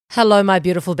Hello, my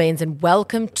beautiful beings, and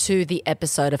welcome to the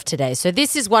episode of today. So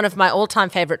this is one of my all-time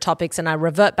favorite topics, and I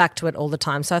revert back to it all the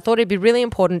time. So I thought it'd be really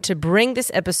important to bring this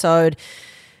episode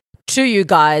to you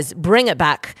guys, bring it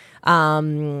back.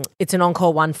 It's an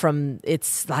encore one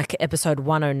it's like episode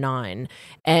 109.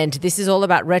 And this is all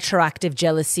about retroactive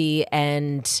jealousy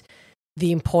and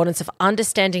the importance of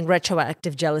understanding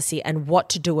retroactive jealousy and what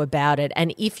to do about it.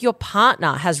 And if your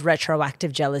partner has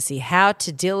retroactive jealousy, how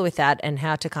to deal with that and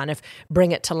how to kind of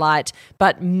bring it to light.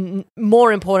 But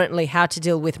more importantly, how to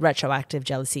deal with retroactive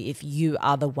jealousy if you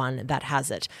are the one that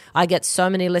has it. I get so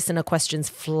many listener questions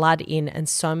flood in, and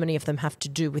so many of them have to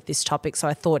do with this topic. So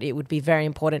I thought it would be very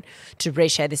important to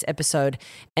reshare this episode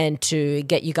and to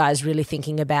get you guys really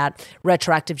thinking about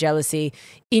retroactive jealousy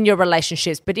in your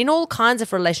relationships, but in all kinds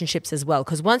of relationships as well.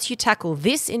 Because once you tackle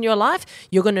this in your life,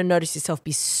 you're going to notice yourself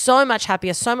be so much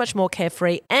happier, so much more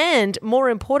carefree, and more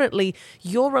importantly,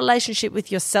 your relationship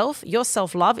with yourself, your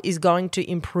self-love is going to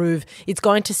improve. It's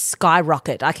going to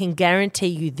skyrocket. I can guarantee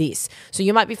you this. So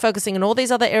you might be focusing on all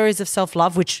these other areas of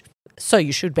self-love, which so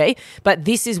you should be, but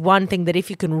this is one thing that if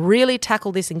you can really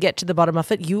tackle this and get to the bottom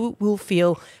of it, you will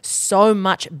feel so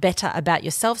much better about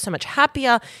yourself, so much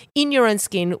happier in your own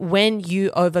skin when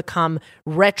you overcome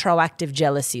retroactive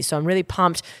jealousy. So I'm really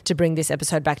pumped to bring this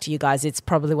episode back to you guys. It's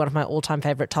probably one of my all-time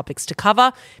favorite topics to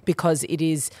cover because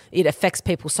it affects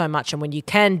people so much, and when you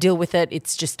can deal with it,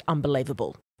 it's just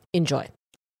unbelievable. Enjoy.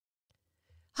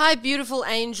 Hi, beautiful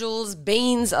angels,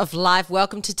 beings of life.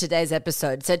 Welcome to today's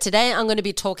episode. So today I'm going to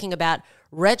be talking about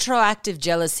retroactive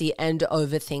jealousy and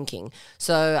overthinking.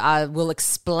 So I will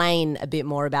explain a bit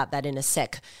more about that in a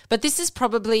sec. But this is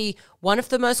probably one of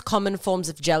the most common forms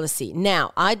of jealousy.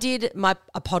 Now, I did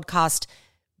a podcast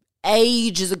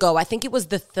ages ago. I think it was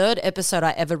the third episode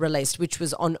I ever released, which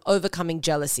was on overcoming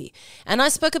jealousy. And I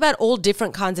spoke about all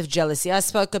different kinds of jealousy. I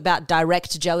spoke about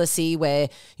direct jealousy, where,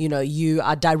 you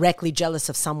are directly jealous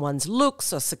of someone's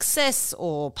looks or success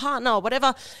or partner or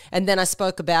whatever. And then I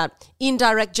spoke about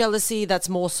indirect jealousy. That's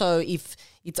more so if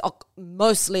it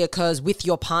mostly occurs with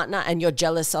your partner and you're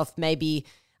jealous of maybe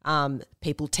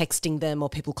people texting them or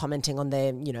people commenting on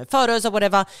their, photos or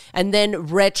whatever. And then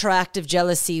retroactive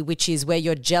jealousy, which is where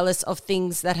you're jealous of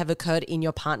things that have occurred in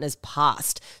your partner's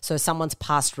past. So someone's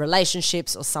past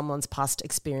relationships or someone's past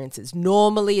experiences.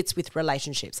 Normally it's with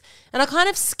relationships. And I kind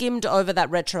of skimmed over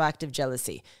that retroactive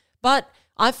jealousy. But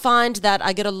I find that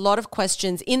I get a lot of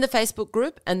questions in the Facebook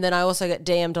group, and then I also get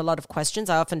DM'd a lot of questions.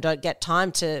 I often don't get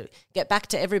time to get back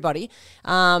to everybody.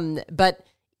 But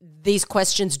these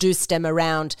questions do stem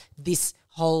around this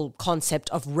whole concept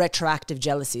of retroactive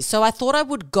jealousy. So I thought I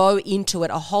would go into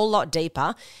it a whole lot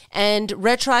deeper, and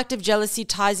retroactive jealousy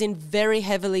ties in very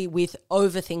heavily with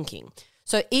overthinking.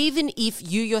 So even if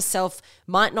you yourself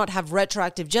might not have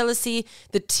retroactive jealousy,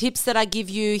 the tips that I give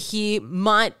you here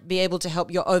might be able to help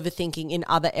your overthinking in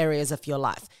other areas of your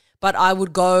life. But I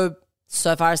would go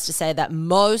so far as to say that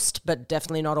most, but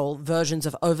definitely not all, versions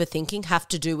of overthinking have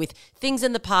to do with things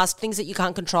in the past, things that you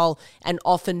can't control, and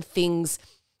often things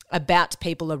about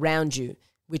people around you,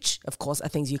 which of course are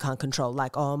things you can't control.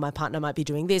 Like, oh, my partner might be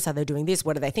doing this. Are they doing this?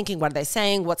 What are they thinking? What are they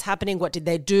saying? What's happening? What did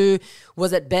they do?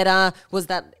 Was it better? Was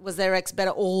their ex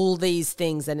better? All these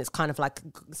things. And it's kind of like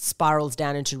spirals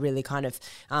down into really kind of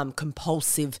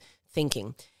compulsive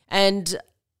thinking. And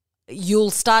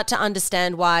you'll start to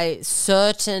understand why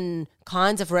certain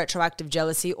kinds of retroactive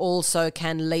jealousy also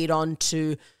can lead on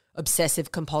to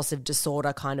obsessive compulsive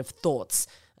disorder kind of thoughts.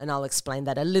 And I'll explain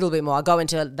that a little bit more. I'll go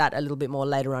into that a little bit more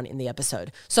later on in the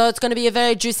episode. So it's going to be a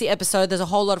very juicy episode. There's a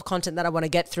whole lot of content that I want to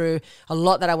get through, a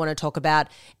lot that I want to talk about.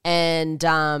 And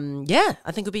I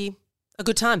think it'll be a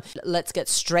good time. Let's get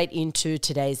straight into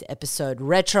today's episode,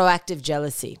 retroactive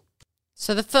jealousy.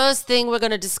 So the first thing we're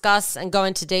going to discuss and go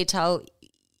into detail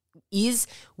is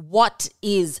what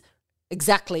is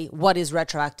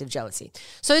retroactive jealousy.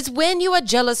 So it's when you are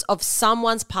jealous of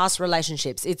someone's past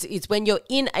relationships. It's when you're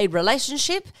in a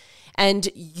relationship and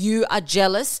you are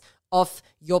jealous of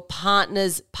your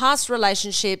partner's past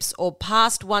relationships or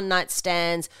past one-night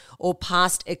stands or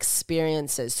past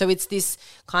experiences. So it's this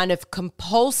kind of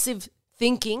compulsive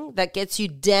thinking that gets you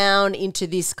down into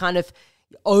this kind of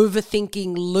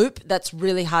overthinking loop that's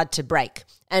really hard to break.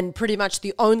 And pretty much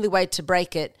the only way to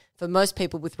break it for most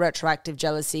people with retroactive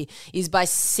jealousy is by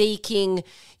seeking,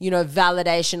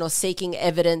 validation or seeking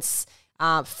evidence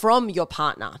from your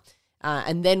partner.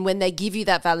 And then when they give you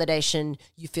that validation,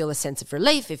 you feel a sense of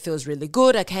relief. It feels really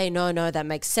good. Okay, no, that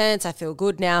makes sense. I feel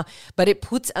good now. But it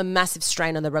puts a massive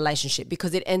strain on the relationship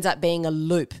because it ends up being a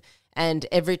loop. And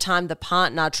every time the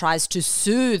partner tries to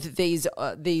soothe these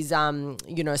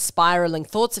spiraling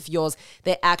thoughts of yours,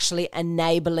 they're actually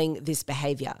enabling this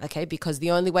behavior, okay? Because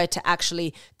the only way to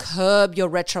actually curb your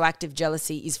retroactive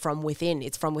jealousy is from within.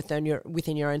 It's from within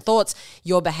your own thoughts,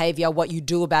 your behavior, what you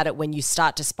do about it when you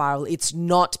start to spiral. It's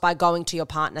not by going to your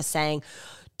partner saying,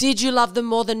 did you love them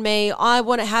more than me?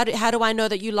 How do I know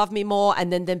that you love me more?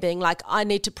 And then them being like, I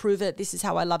need to prove it. This is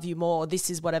how I love you more. This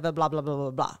is whatever, blah, blah, blah,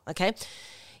 blah, blah, okay?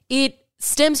 It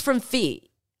stems from fear,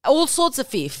 all sorts of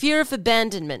fear of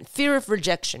abandonment, fear of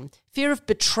rejection, fear of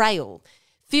betrayal,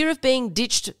 fear of being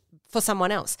ditched for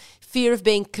someone else, fear of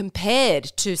being compared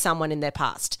to someone in their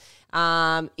past.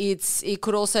 It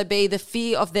could also be the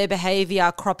fear of their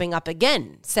behavior cropping up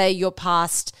again. Say your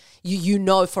past, you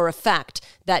know for a fact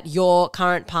that your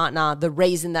current partner, the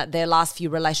reason that their last few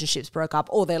relationships broke up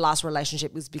or their last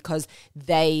relationship was because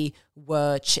they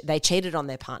cheated on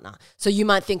their partner. So you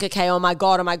might think, okay, oh my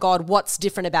God, what's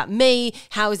different about me?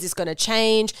 How is this going to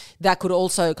change? That could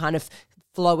also kind of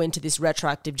flow into this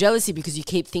retroactive jealousy because you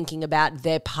keep thinking about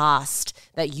their past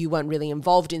that you weren't really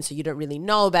involved in, so you don't really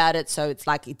know about it. So it's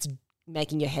like it's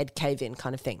making your head cave in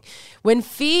kind of thing. When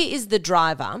fear is the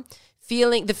driver,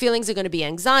 the feelings are going to be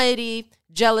anxiety,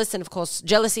 jealousy, and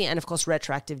of course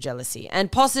retroactive jealousy,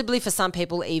 and possibly for some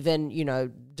people even,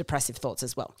 depressive thoughts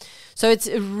as well. So it's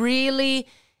a really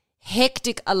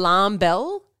hectic alarm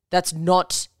bell that's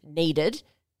not needed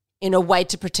in a way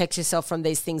to protect yourself from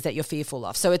these things that you're fearful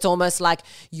of. So it's almost like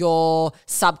your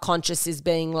subconscious is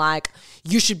being like,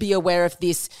 you should be aware of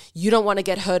this. You don't want to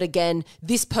get hurt again.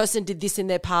 This person did this in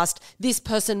their past. This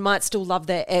person might still love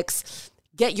their ex.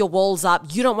 Get your walls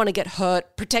up. You don't want to get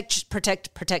hurt. Protect,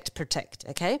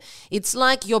 okay? It's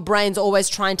like your brain's always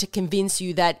trying to convince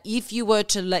you that if you were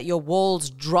to let your walls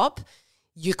drop,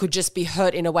 you could just be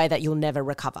hurt in a way that you'll never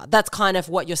recover. That's kind of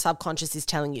what your subconscious is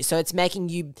telling you. So it's making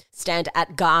you stand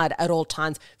at guard at all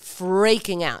times,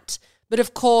 freaking out. But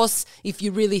of course, if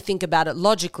you really think about it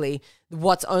logically,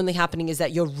 what's only happening is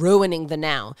that you're ruining the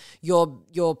now.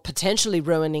 You're potentially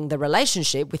ruining the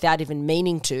relationship without even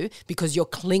meaning to, because you're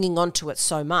clinging onto it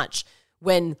so much.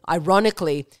 When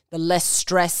ironically, the less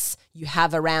stress you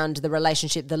have around the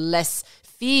relationship, the less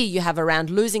fear you have around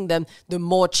losing them, the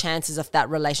more chances of that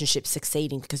relationship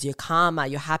succeeding, because you're calmer,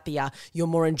 you're happier, you're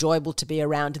more enjoyable to be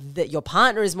around, that your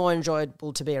partner is more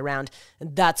enjoyable to be around.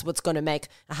 And that's what's going to make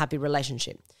a happy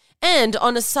relationship. And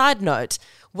on a side note,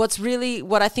 what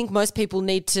I think most people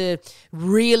need to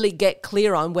really get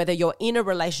clear on, whether you're in a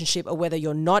relationship or whether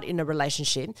you're not in a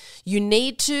relationship, you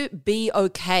need to be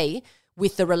okay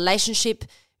with the relationship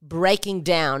breaking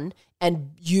down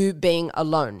and you being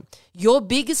alone. Your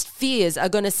biggest fears are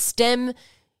going to stem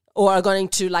or are going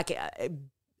to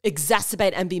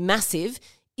exacerbate and be massive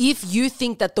if you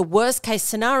think that the worst case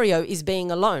scenario is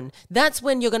being alone. That's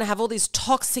when you're going to have all these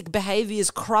toxic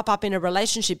behaviors crop up in a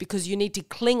relationship because you need to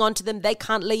cling on to them. They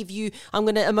can't leave you. I'm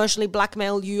going to emotionally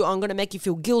blackmail you. I'm going to make you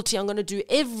feel guilty. I'm going to do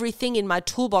everything in my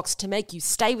toolbox to make you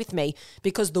stay with me,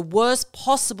 because the worst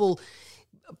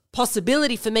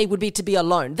possibility for me would be to be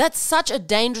alone. That's such a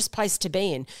dangerous place to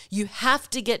be in. You have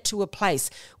to get to a place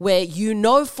where you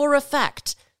know for a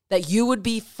fact that you would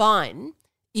be fine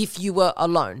if you were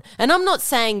alone. And I'm not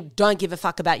saying don't give a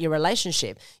fuck about your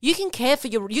relationship. You can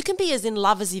be as in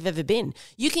love as you've ever been.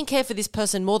 You can care for this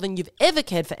person more than you've ever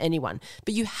cared for anyone.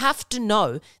 But you have to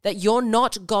know that you're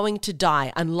not going to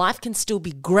die, and life can still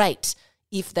be great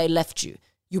if they left you.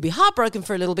 You'll be heartbroken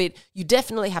for a little bit. You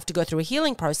definitely have to go through a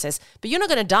healing process, but you're not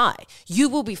going to die. You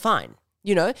will be fine.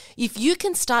 If you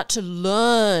can start to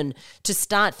learn to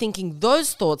start thinking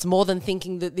those thoughts more than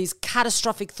thinking that these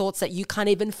catastrophic thoughts that you can't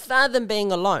even fathom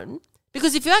being alone,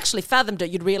 because if you actually fathomed it,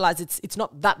 you'd realize it's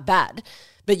not that bad,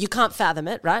 but you can't fathom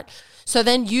it, right? So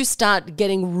then you start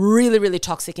getting really, really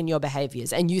toxic in your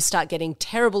behaviors, and you start getting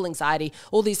terrible anxiety,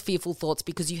 all these fearful thoughts,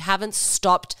 because you haven't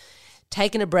stopped,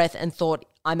 taken a breath and thought,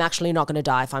 I'm actually not going to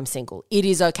die if I'm single. It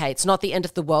is okay. It's not the end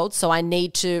of the world. So I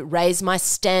need to raise my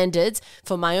standards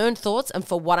for my own thoughts and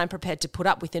for what I'm prepared to put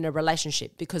up with in a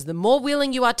relationship. Because the more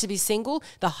willing you are to be single,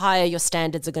 the higher your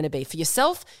standards are going to be for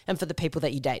yourself and for the people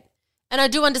that you date. And I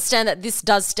do understand that this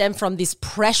does stem from this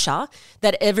pressure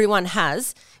that everyone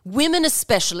has, women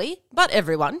especially, but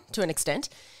everyone to an extent,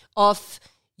 of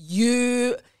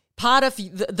you. Part of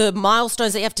the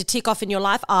milestones that you have to tick off in your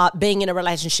life are being in a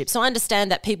relationship. So I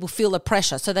understand that people feel the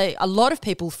pressure. So a lot of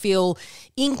people feel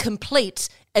incomplete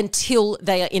until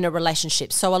they are in a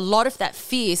relationship. So a lot of that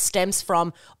fear stems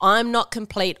from, I'm not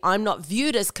complete, I'm not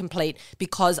viewed as complete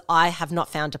because I have not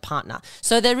found a partner.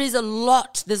 So there's a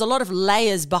lot of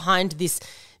layers behind this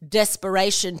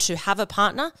desperation to have a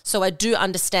partner. So I do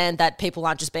understand that people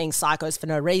aren't just being psychos for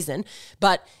no reason,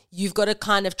 but you've got to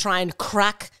kind of try and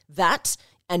crack that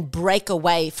and break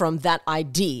away from that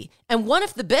idea. And one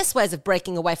of the best ways of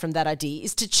breaking away from that idea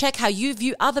is to check how you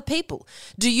view other people.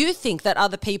 Do you think that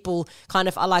other people kind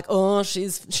of are like, oh,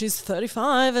 she's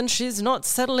 35 and she's not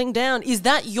settling down? Is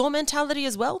that your mentality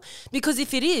as well? Because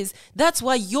if it is, that's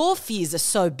why your fears are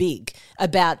so big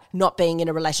about not being in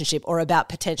a relationship or about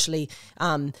potentially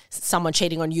someone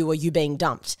cheating on you or you being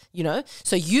dumped, you know?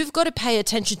 So you've got to pay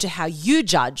attention to how you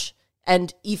judge.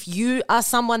 And if you are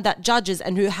someone that judges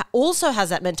and who also has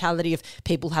that mentality of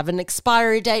people have an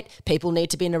expiry date, people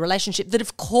need to be in a relationship, that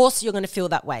of course you're going to feel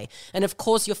that way. And of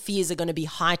course your fears are going to be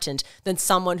heightened than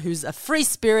someone who's a free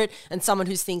spirit and someone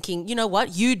who's thinking, you know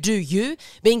what, you do you.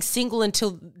 Being single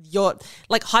until you're,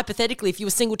 like hypothetically, if you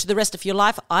were single to the rest of your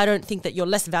life, I don't think that you're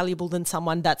less valuable than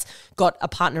someone that's got a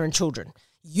partner and children.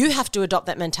 You have to adopt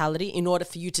that mentality in order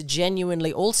for you to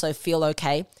genuinely also feel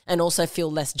okay and also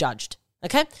feel less judged.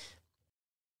 Okay?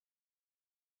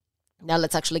 Now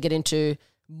let's actually get into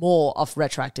more of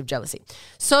retroactive jealousy.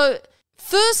 So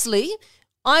firstly,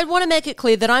 I want to make it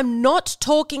clear that I'm not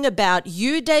talking about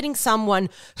you dating someone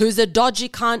who's a dodgy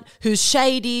cunt, who's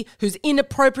shady, who's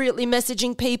inappropriately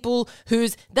messaging people,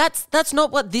 that's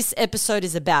not what this episode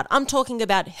is about. I'm talking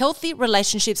about healthy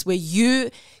relationships where you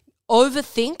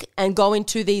overthink and go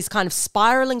into these kind of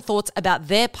spiraling thoughts about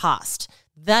their past.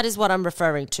 That is what I'm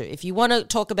referring to. If you want to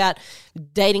talk about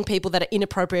dating people that are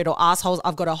inappropriate or assholes,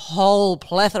 I've got a whole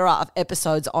plethora of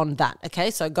episodes on that,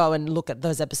 okay? So go and look at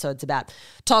those episodes about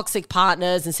toxic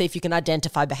partners and see if you can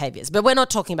identify behaviors. But we're not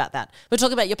talking about that. We're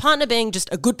talking about your partner being just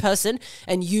a good person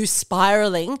and you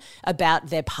spiraling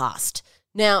about their past.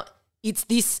 Now, it's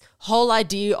this whole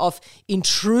idea of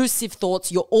intrusive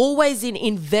thoughts. You're always in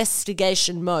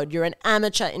investigation mode. You're an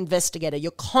amateur investigator. You're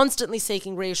constantly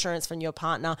seeking reassurance from your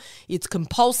partner. It's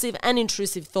compulsive and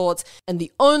intrusive thoughts. And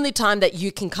the only time that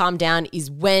you can calm down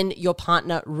is when your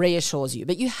partner reassures you.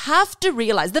 But you have to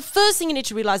realize, the first thing you need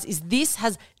to realize is this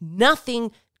has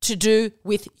nothing to do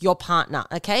with your partner,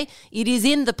 okay? It is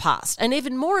in the past. And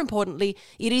even more importantly,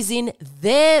 it is in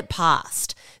their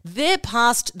past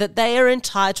that they are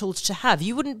entitled to have.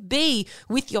 You wouldn't be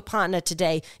with your partner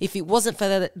today if it wasn't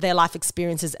for their life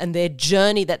experiences and their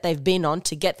journey that they've been on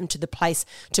to get them to the place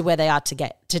to where they are to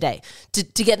get today,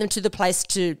 to get them to the place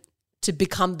to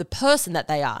become the person that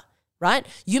they are, right?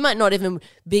 You might not even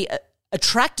be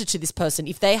attracted to this person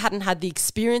if they hadn't had the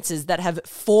experiences that have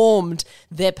formed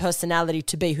their personality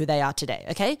to be who they are today,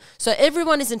 okay? So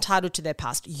everyone is entitled to their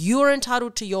past. You're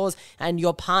entitled to yours and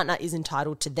your partner is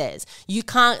entitled to theirs. You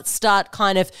can't start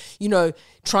kind of,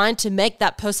 trying to make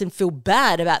that person feel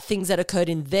bad about things that occurred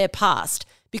in their past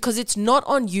because it's not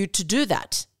on you to do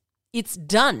that. It's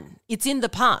done. It's in the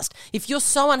past. If you're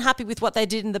so unhappy with what they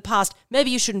did in the past, maybe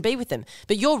you shouldn't be with them.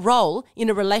 But your role in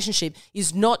a relationship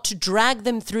is not to drag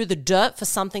them through the dirt for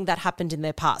something that happened in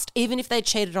their past, even if they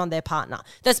cheated on their partner.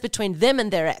 That's between them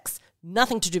and their ex.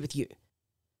 Nothing to do with you.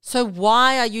 So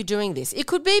why are you doing this? It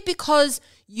could be because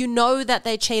you know that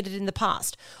they cheated in the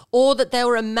past or that they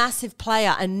were a massive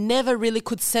player and never really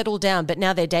could settle down, but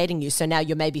now they're dating you. So now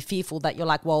you're maybe fearful that you're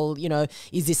like, well,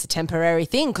 is this a temporary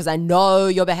thing? Because I know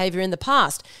your behavior in the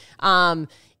past.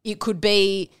 It could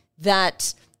be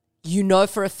that you know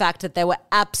for a fact that they were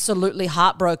absolutely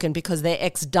heartbroken because their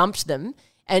ex dumped them.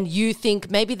 And you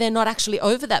think maybe they're not actually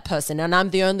over that person and I'm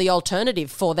the only alternative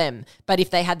for them. But if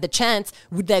they had the chance,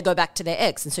 would they go back to their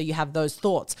ex? And so you have those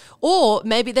thoughts. Or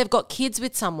maybe they've got kids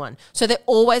with someone. So they're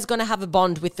always going to have a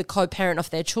bond with the co-parent of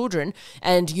their children.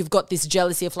 And you've got this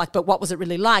jealousy of like, but what was it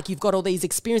really like? You've got all these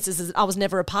experiences that I was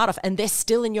never a part of and they're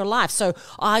still in your life. So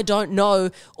I don't know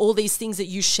all these things that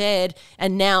you shared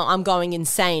and now I'm going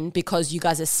insane because you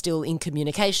guys are still in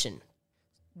communication.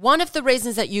 One of the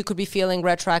reasons that you could be feeling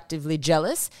retroactively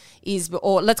jealous is,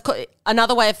 or let's call it,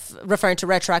 another way of referring to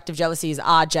retroactive jealousy is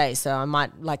RJ. So I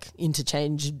might like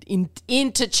interchange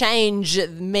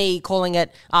me calling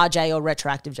it RJ or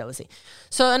retroactive jealousy.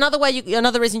 So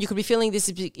another reason you could be feeling this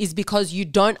is because you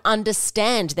don't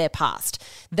understand their past.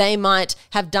 They might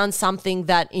have done something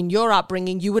that in your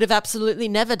upbringing you would have absolutely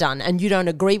never done and you don't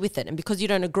agree with it. And because you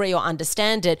don't agree or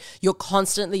understand it, you're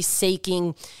constantly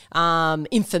seeking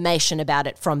information about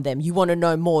it from them. You want to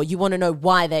know more. You want to know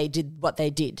why they did what they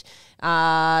did.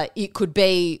 It could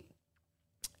be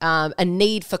a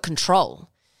need for control.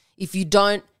 If you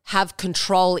don't have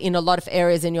control in a lot of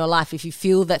areas in your life, if you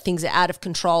feel that things are out of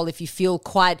control, if you feel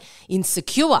quite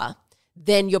insecure,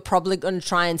 then you're probably going to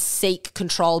try and seek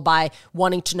control by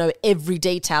wanting to know every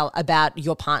detail about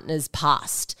your partner's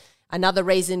past. Another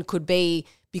reason could be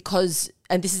because,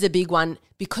 and this is a big one,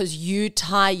 because you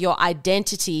tie your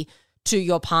identity to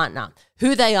your partner,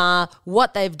 who they are,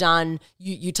 what they've done,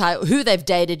 you tie who they've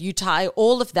dated, you tie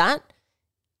all of that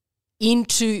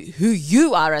into who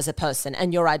you are as a person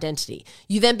and your identity.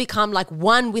 You then become like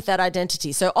one with that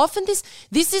identity. So often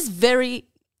this is very,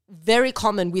 very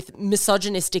common with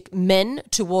misogynistic men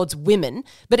towards women,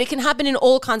 but it can happen in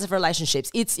all kinds of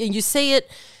relationships. It's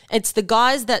the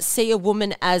guys that see a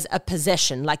woman as a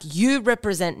possession, like you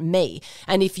represent me.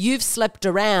 And if you've slept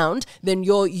around, then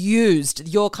you're used,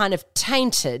 you're kind of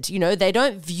tainted. You know, they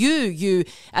don't view you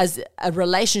as a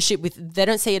relationship they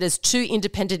don't see it as two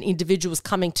independent individuals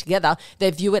coming together. They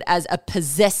view it as a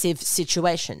possessive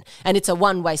situation, and it's a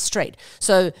one-way street.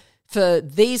 So for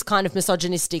these kind of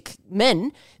misogynistic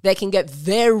men, they can get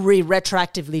very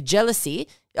retroactively jealous,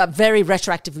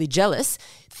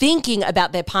 thinking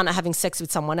about their partner having sex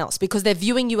with someone else because they're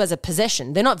viewing you as a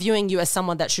possession. They're not viewing you as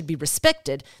someone that should be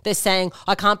respected. They're saying,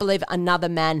 I can't believe another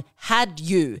man had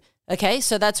you. Okay,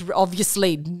 so that's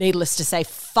obviously, needless to say,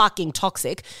 fucking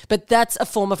toxic, but that's a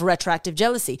form of retroactive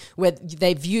jealousy where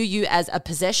they view you as a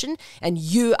possession and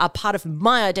you are part of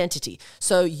my identity.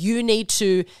 So you need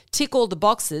to tick all the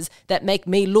boxes that make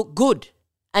me look good.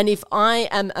 And if I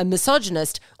am a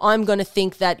misogynist, I'm going to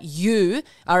think that you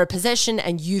are a possession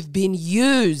and you've been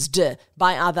used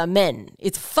by other men.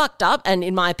 It's fucked up. And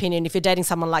in my opinion, if you're dating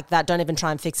someone like that, don't even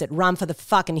try and fix it. Run for the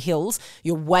fucking hills.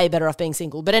 You're way better off being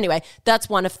single. But anyway, that's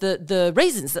one of the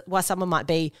reasons why someone might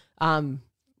be,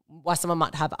 why someone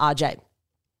might have RJ.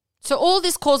 So all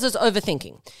this causes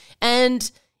overthinking.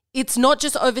 And it's not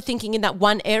just overthinking in that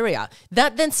one area.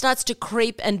 That then starts to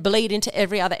creep and bleed into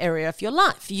every other area of your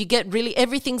life. You get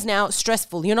everything's now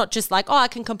stressful. You're not just like, I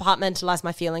can compartmentalize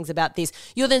my feelings about this.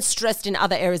 You're then stressed in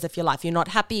other areas of your life. You're not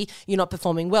happy. You're not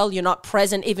performing well. You're not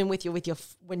present. Even when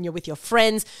you're with your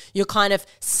friends, you're kind of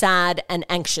sad and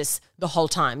anxious the whole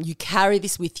time. You carry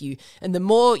this with you. And the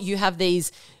more you have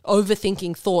these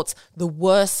overthinking thoughts, the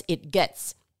worse it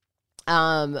gets.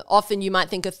 Often you might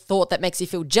think a thought that makes you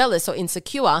feel jealous or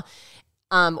insecure,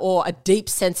 or a deep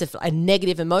sense of a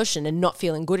negative emotion and not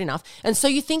feeling good enough. And so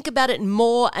you think about it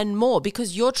more and more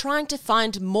because you're trying to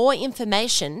find more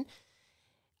information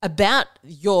about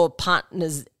your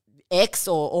partner's ex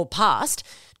or past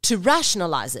to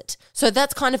rationalize it. So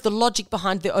that's kind of the logic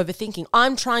behind the overthinking.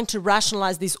 I'm trying to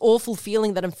rationalize this awful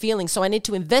feeling that I'm feeling, so I need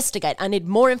to investigate. I need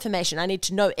more information. I need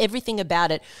to know everything about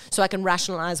it so I can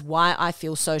rationalize why I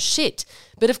feel so shit.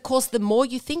 But of course, the more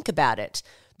you think about it,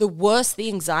 the worse the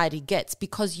anxiety gets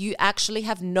because you actually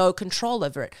have no control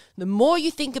over it. The more you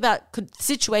think about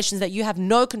situations that you have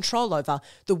no control over,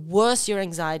 the worse your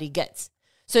anxiety gets.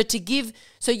 So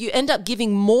you end up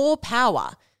giving more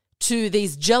power to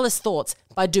these jealous thoughts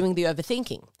by doing the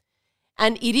overthinking.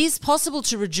 And it is possible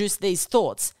to reduce these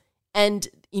thoughts. And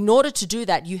in order to do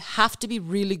that, you have to be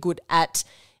really good at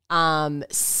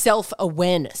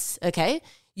self-awareness, okay?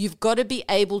 You've got to be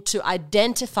able to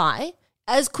identify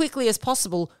as quickly as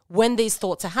possible when these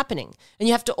thoughts are happening. And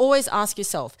you have to always ask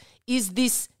yourself, is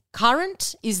this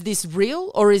current? Is this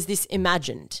real? Or is this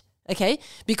imagined? Okay,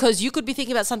 because you could be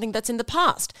thinking about something that's in the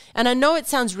past. And I know it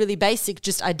sounds really basic,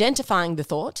 just identifying the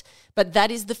thought, but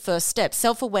that is the first step.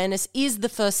 Self-awareness is the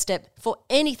first step for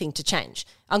anything to change.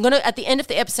 At the end of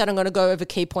the episode, I'm going to go over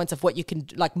key points of what you can,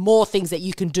 like more things that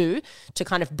you can do to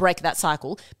kind of break that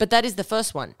cycle. But that is the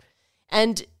first one.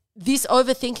 And this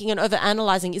overthinking and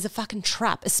overanalyzing is a fucking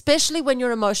trap, especially when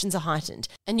your emotions are heightened.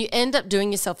 And you end up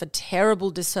doing yourself a terrible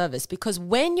disservice because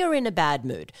when you're in a bad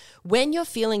mood, when you're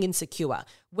feeling insecure,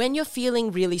 when you're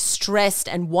feeling really stressed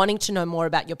and wanting to know more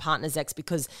about your partner's ex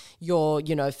because you're,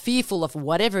 fearful of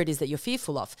whatever it is that you're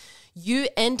fearful of, you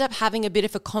end up having a bit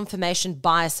of a confirmation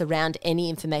bias around any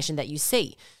information that you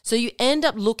see. So you end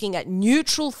up looking at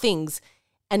neutral things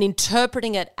and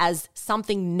interpreting it as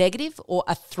something negative or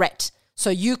a threat. So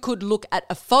you could look at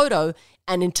a photo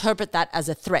and interpret that as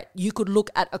a threat. You could look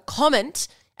at a comment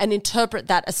and interpret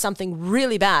that as something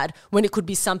really bad when it could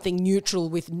be something neutral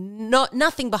with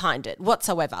nothing behind it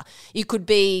whatsoever. It could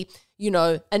be,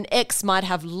 an ex might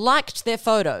have liked their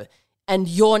photo and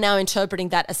you're now interpreting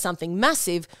that as something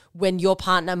massive when your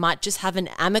partner might just have an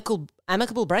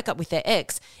amicable breakup with their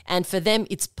ex, and for them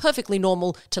it's perfectly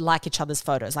normal to like each other's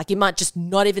photos. Like it might just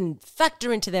not even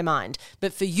factor into their mind,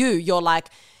 but for you, you're like,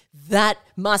 that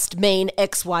must mean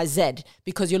XYZ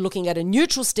because you're looking at a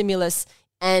neutral stimulus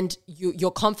and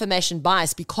your confirmation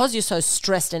bias, because you're so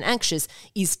stressed and anxious,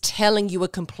 is telling you a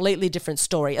completely different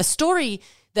story, a story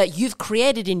that you've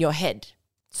created in your head.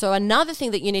 So another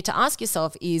thing that you need to ask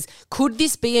yourself is, could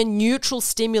this be a neutral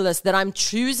stimulus that I'm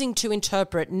choosing to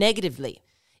interpret negatively?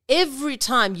 every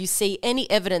time you see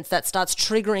any evidence that starts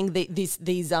triggering these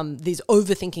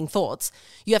overthinking thoughts,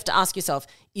 you have to ask yourself,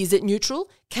 is it neutral?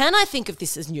 Can I think of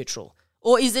this as neutral?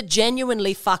 Or is it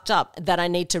genuinely fucked up that I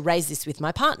need to raise this with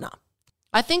my partner?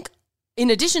 I think in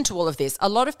addition to all of this, a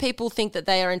lot of people think that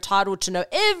they are entitled to know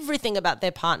everything about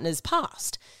their partner's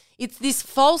past. It's this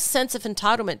false sense of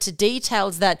entitlement to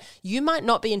details that you might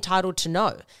not be entitled to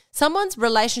know. Someone's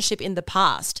relationship in the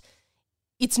past,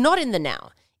 it's not in the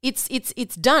now. It's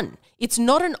done. It's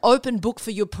not an open book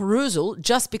for your perusal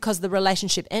just because the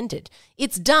relationship ended.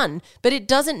 It's done, but it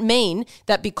doesn't mean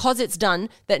that because it's done,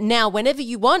 that now whenever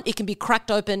you want, it can be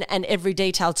cracked open and every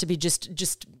detail to be just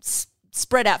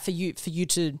spread out for you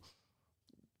to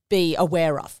be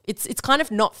aware of. It's kind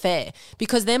of not fair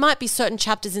because there might be certain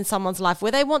chapters in someone's life where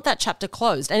they want that chapter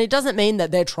closed, and it doesn't mean that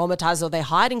they're traumatized or they're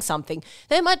hiding something.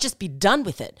 They might just be done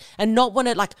with it and not want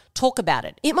to talk about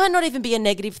it. It might not even be a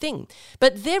negative thing,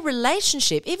 but their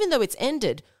relationship, even though it's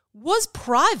ended, was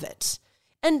private,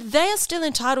 and they are still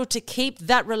entitled to keep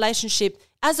that relationship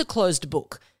as a closed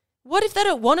book. What if they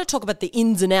don't want to talk about the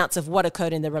ins and outs of what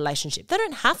occurred in the relationship? They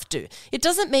don't have to. It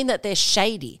doesn't mean that they're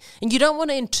shady, and you don't want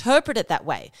to interpret it that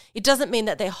way. It doesn't mean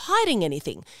that they're hiding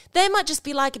anything. They might just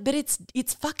be like, but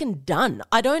it's fucking done.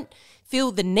 I don't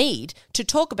feel the need to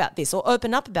talk about this or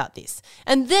open up about this.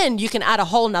 And then you can add a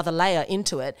whole nother layer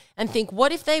into it and think,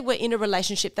 what if they were in a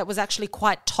relationship that was actually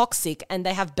quite toxic and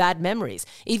they have bad memories?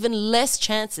 Even less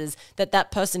chances that that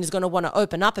person is going to want to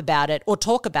open up about it or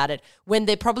talk about it when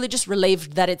they're probably just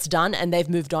relieved that it's done and they've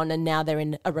moved on and now they're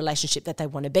in a relationship that they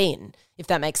want to be in, if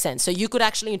that makes sense. So you could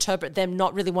actually interpret them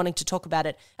not really wanting to talk about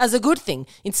it as a good thing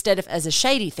instead of as a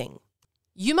shady thing.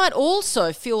 You might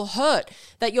also feel hurt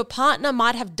that your partner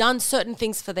might have done certain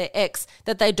things for their ex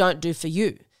that they don't do for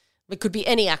you. It could be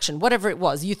any action, whatever it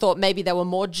was. You thought maybe they were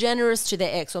more generous to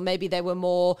their ex, or maybe they were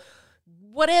more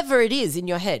whatever it is in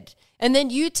your head. And then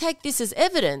you take this as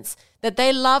evidence that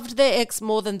they loved their ex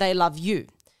more than they love you.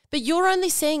 But you're only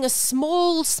seeing a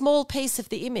small piece of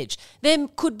the image. There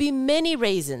could be many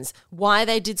reasons why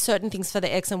they did certain things for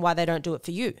their ex and why they don't do it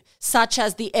for you, such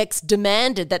as the ex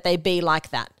demanded that they be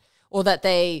like that. Or that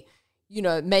they,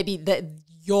 maybe that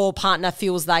your partner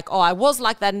feels like, oh, I was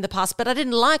like that in the past, but I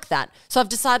didn't like that. So I've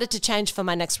decided to change for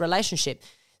my next relationship.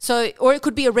 So, or it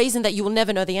could be a reason that you will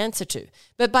never know the answer to.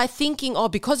 But by thinking, oh,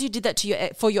 because you did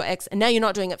that for your ex and now you're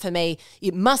not doing it for me,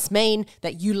 it must mean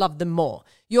that you love them more.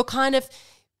 You're kind of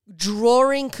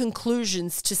drawing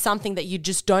conclusions to something that you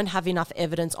just don't have enough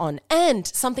evidence on, and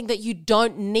something that you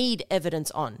don't need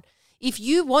evidence on. If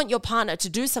you want your partner to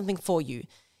do something for you,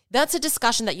 that's a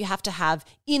discussion that you have to have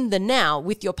in the now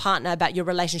with your partner about your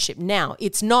relationship now.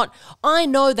 It's not, I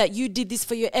know that you did this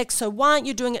for your ex, so why aren't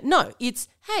you doing it? No, it's,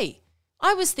 hey,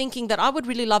 I was thinking that I would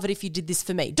really love it if you did this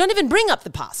for me. Don't even bring up the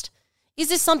past. Is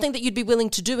this something that you'd be willing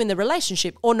to do in the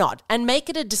relationship or not? And make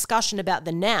it a discussion about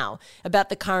the now, about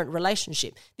the current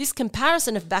relationship. This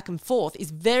comparison of back and forth is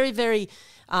very, very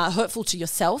hurtful to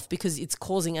yourself because it's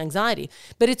causing anxiety.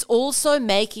 But it's also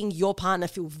making your partner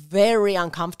feel very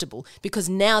uncomfortable because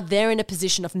now they're in a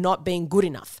position of not being good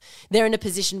enough. They're in a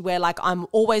position where I'm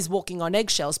always walking on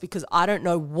eggshells because I don't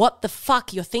know what the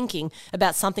fuck you're thinking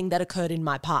about something that occurred in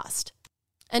my past.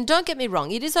 And don't get me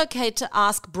wrong, it is okay to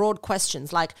ask broad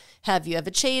questions like, have you ever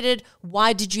cheated?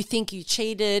 Why did you think you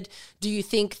cheated? Do you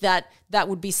think that that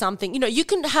would be something? You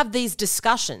can have these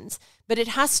discussions, but it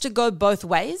has to go both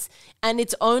ways. And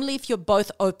it's only if you're both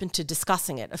open to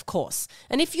discussing it, of course.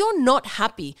 And if you're not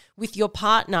happy with your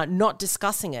partner not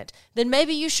discussing it, then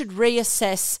maybe you should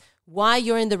reassess why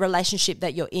you're in the relationship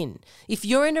that you're in. If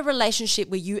you're in a relationship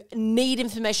where you need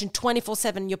information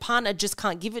 24/7, your partner just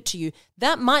can't give it to you,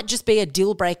 that might just be a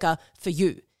deal breaker for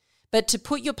you. But to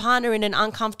put your partner in an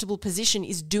uncomfortable position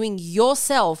is doing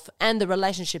yourself and the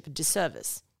relationship a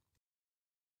disservice.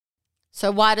 So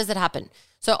why does it happen?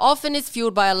 So often it's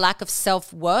fueled by a lack of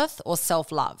self-worth or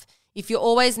self-love. If you're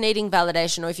always needing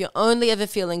validation, or if you're only ever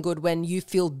feeling good when you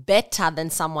feel better than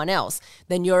someone else,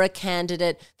 then you're a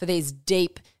candidate for these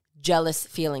deep jealous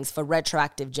feelings, for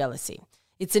retroactive jealousy.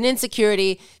 It's an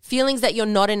insecurity, feelings that you're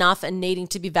not enough and needing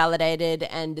to be validated,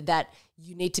 and that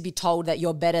you need to be told that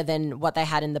you're better than what they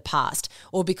had in the past,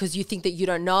 or because you think that you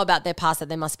don't know about their past, that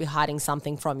they must be hiding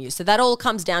something from you. So that all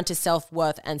comes down to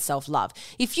self-worth and self-love.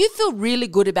 If you feel really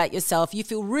good about yourself, you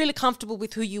feel really comfortable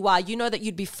with who you are, you know that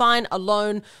you'd be fine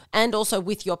alone and also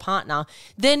with your partner,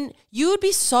 then you would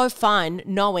be so fine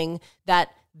knowing that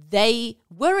they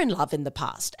were in love in the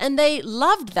past and they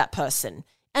loved that person,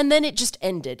 and then it just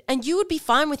ended, and you would be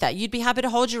fine with that. You'd be happy to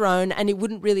hold your own and it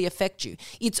wouldn't really affect you.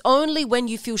 It's only when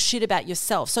you feel shit about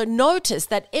yourself. So notice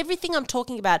that everything I'm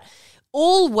talking about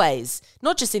always,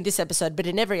 not just in this episode, but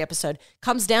in every episode,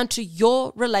 comes down to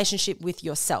your relationship with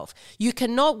yourself. You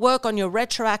cannot work on your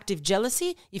retroactive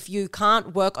jealousy if you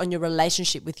can't work on your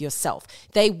relationship with yourself.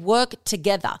 They work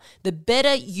together. The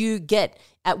better you get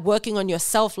at working on your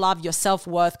self-love, your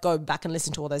self-worth, go back and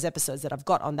listen to all those episodes that I've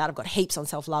got on that. I've got heaps on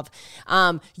self-love.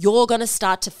 You're going to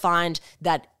start to find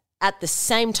that at the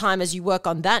same time as you work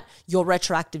on that, your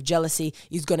retroactive jealousy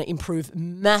is going to improve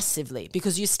massively,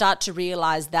 because you start to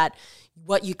realize that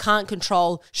what you can't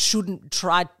control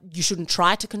you shouldn't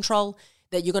try to control,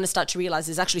 that you're going to start to realize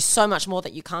there's actually so much more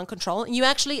that you can't control. And you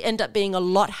actually end up being a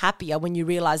lot happier when you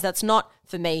realize that's not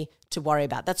for me to worry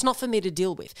about. That's not for me to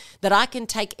deal with. That I can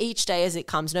take each day as it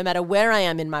comes, no matter where I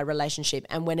am in my relationship.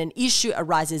 And when an issue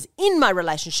arises in my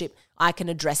relationship, I can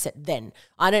address it then.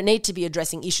 I don't need to be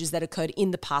addressing issues that occurred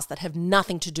in the past that have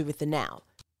nothing to do with the now.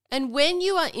 And when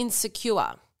you are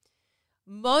insecure,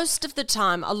 most of the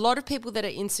time, a lot of people that are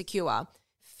insecure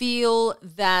feel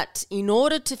that in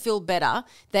order to feel better,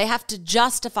 they have to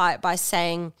justify it by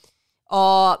saying,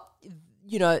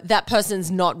 that person's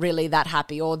not really that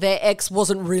happy, or their ex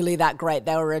wasn't really that great,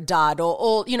 they were a dud,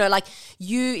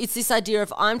 it's this idea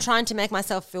of I'm trying to make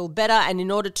myself feel better, and in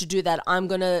order to do that, I'm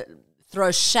going to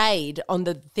throw shade on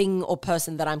the thing or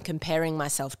person that I'm comparing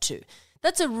myself to.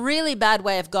 That's a really bad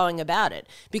way of going about it,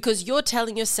 because you're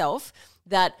telling yourself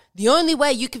that the only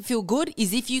way you can feel good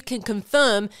is if you can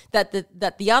confirm that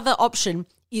the other option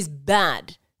is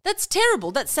bad. That's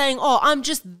terrible. That's saying, I'm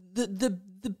just the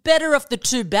better of the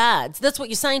two bads. That's what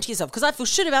you're saying to yourself, because I feel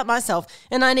shit about myself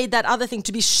and I need that other thing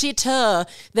to be shitter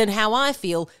than how I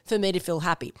feel for me to feel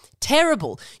happy.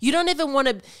 Terrible. You don't even want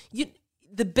to...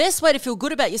 The best way to feel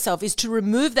good about yourself is to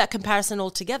remove that comparison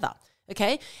altogether.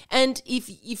 Okay? And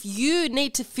if you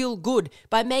need to feel good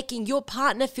by making your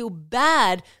partner feel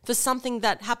bad for something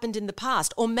that happened in the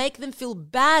past, or make them feel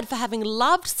bad for having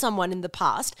loved someone in the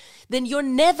past, then you're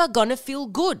never going to feel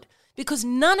good, because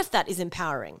none of that is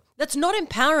empowering. That's not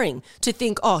empowering to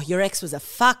think, your ex was a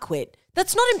fuckwit.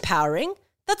 That's not empowering.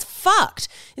 That's fucked.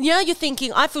 And you're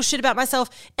thinking, I feel shit about myself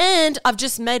and I've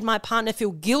just made my partner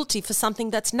feel guilty for something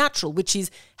that's natural, which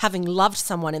is having loved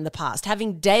someone in the past,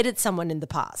 having dated someone in the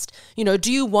past.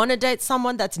 Do you want to date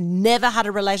someone that's never had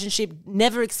a relationship,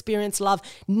 never experienced love,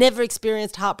 never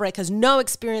experienced heartbreak, has no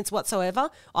experience whatsoever?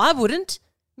 I wouldn't.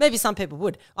 Maybe some people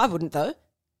would. I wouldn't though.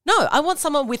 No, I want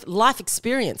someone with life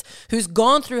experience who's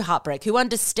gone through heartbreak, who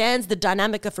understands the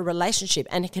dynamic of a relationship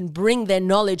and can bring their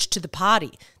knowledge to the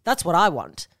party. That's what I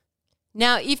want.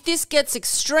 Now, if this gets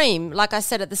extreme, like I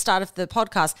said at the start of the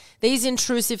podcast, these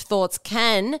intrusive thoughts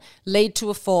can lead to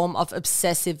a form of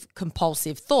obsessive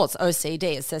compulsive thoughts,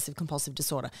 OCD, obsessive compulsive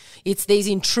disorder. It's these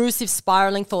intrusive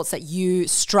spiraling thoughts that you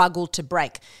struggle to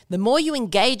break. The more you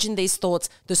engage in these thoughts,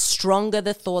 the stronger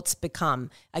the thoughts become.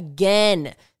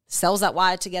 Again, cells that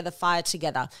wire together, fire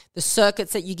together. The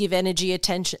circuits that you give energy,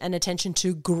 attention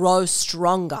to grow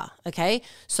stronger, okay?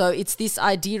 So it's this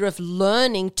idea of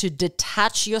learning to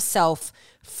detach yourself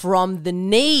from the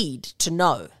need to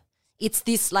know. It's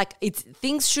this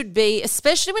things should be,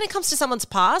 especially when it comes to someone's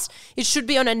past, it should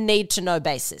be on a need to know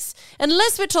basis.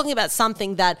 Unless we're talking about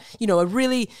something that,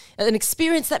 an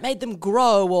experience that made them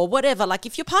grow or whatever. Like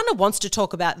if your partner wants to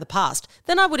talk about the past,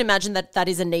 then I would imagine that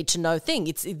is a need to know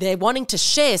thing. They're wanting to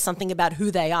share something about who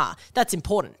they are. That's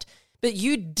important. But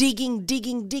you digging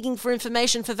for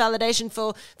information, for validation,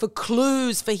 for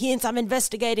clues, for hints, I'm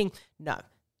investigating. No.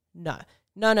 No.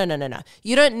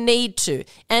 You don't need to.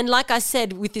 And like I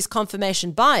said, with this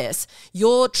confirmation bias,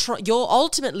 you're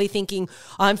ultimately thinking,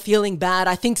 I'm feeling bad,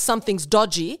 I think something's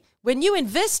dodgy. When you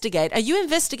investigate, are you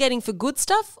investigating for good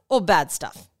stuff or bad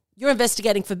stuff? You're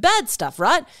investigating for bad stuff,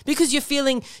 right? Because you're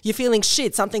feeling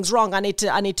shit, something's wrong. I need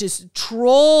to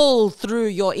trawl through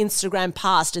your Instagram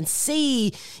past and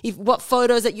see what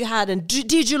photos that you had, and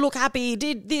did you look happy?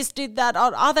 Did this, did that?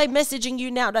 Are they messaging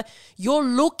you now? You're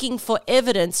looking for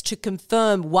evidence to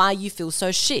confirm why you feel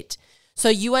so shit. So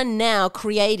you are now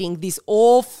creating this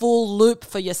awful loop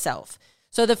for yourself.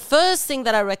 So the first thing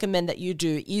that I recommend that you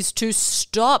do is to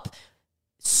stop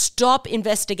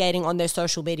investigating on their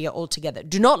social media altogether.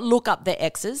 Do not look up their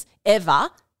exes ever.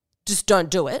 Just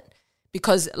don't do it,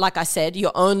 because like I said,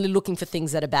 you're only looking for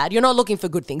things that are bad. You're not looking for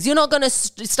good things. You're not going to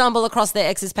stumble across their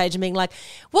ex's page and being like,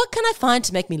 what can I find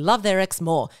to make me love their ex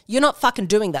more? You're not fucking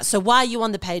doing that. So why are you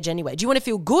on the page anyway? Do you want to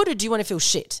feel good or do you want to feel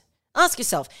shit? Ask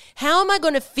yourself, how am I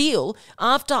going to feel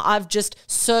after I've just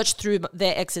searched through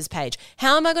their ex's page?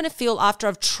 How am I going to feel after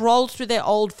I've trolled through their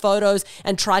old photos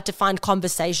and tried to find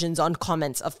conversations on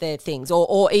comments of their things?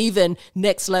 Or even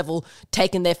next level,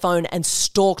 taken their phone and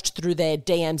stalked through their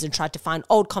DMs and tried to find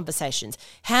old conversations?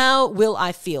 How will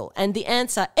I feel? And the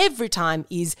answer every time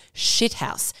is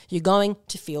shithouse. You're going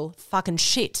to feel fucking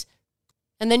shit.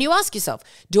 And then you ask yourself,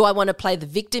 do I want to play the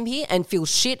victim here and feel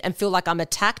shit and feel like I'm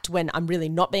attacked when I'm really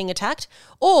not being attacked?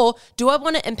 Or do I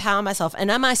want to empower myself?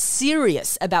 And am I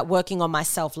serious about working on my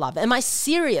self-love? Am I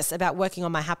serious about working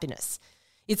on my happiness?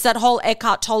 It's that whole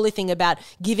Eckhart Tolle thing about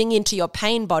giving into your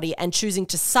pain body and choosing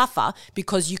to suffer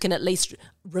because you can at least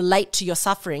relate to your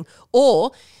suffering,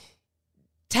 or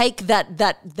take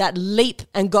that leap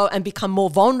and go and become more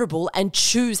vulnerable and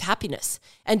choose happiness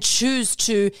and choose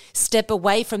to step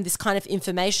away from this kind of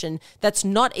information that's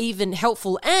not even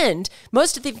helpful. And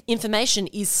most of the information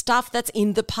is stuff that's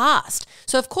in the past.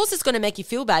 So of course it's going to make you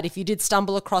feel bad if you did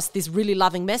stumble across this really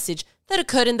loving message that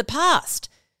occurred in the past.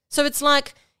 So it's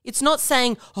like, it's not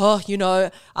saying,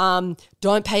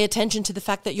 don't pay attention to the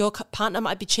fact that your partner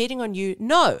might be cheating on you.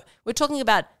 No, we're talking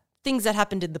about things that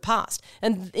happened in the past.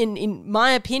 And in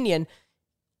my opinion,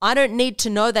 I don't need to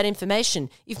know that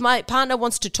information. If my partner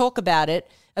wants to talk about it,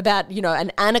 about,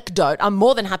 an anecdote, I'm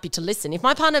more than happy to listen. If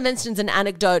my partner mentions an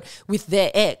anecdote with their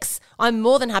ex, I'm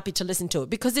more than happy to listen to it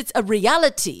because it's a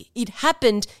reality. It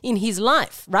happened in his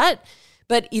life, right?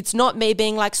 But it's not me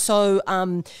being like, so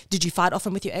did you fight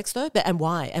often with your ex though? And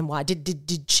why? And why?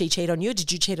 Did she cheat on you?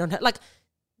 Did you cheat on her? Like,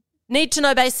 need to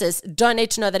know basis, don't need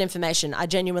to know that information. I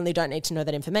genuinely don't need to know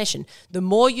that information. The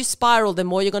more you spiral, the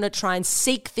more you're going to try and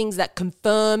seek things that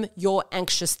confirm your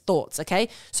anxious thoughts, okay?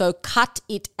 So cut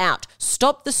it out.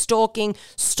 Stop the stalking,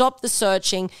 stop the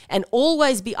searching, and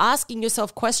always be asking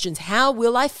yourself questions. How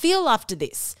will I feel after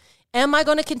this? Am I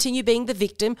going to continue being the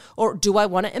victim, or do I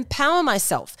want to empower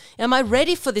myself? Am I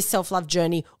ready for this self-love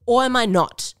journey, or am I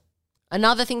not?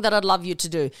 Another thing that I'd love you to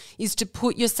do is to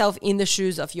put yourself in the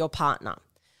shoes of your partner.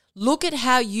 Look at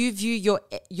how you view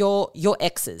your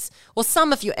exes or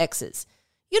some of your exes.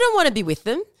 You don't want to be with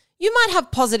them. You might have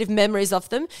positive memories of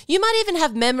them. You might even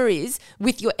have memories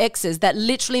with your exes that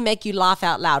literally make you laugh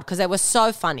out loud because they were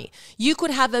so funny. You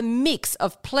could have a mix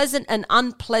of pleasant and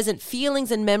unpleasant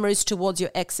feelings and memories towards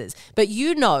your exes, but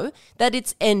you know that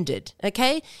it's ended,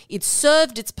 okay? It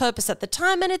served its purpose at the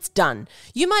time and it's done.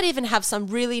 You might even have some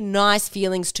really nice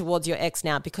feelings towards your ex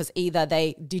now because either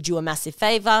they did you a massive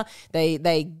favor,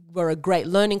 they were a great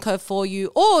learning curve for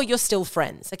you, or you're still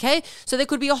friends, okay? So there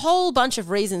could be a whole bunch of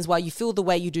reasons why you feel the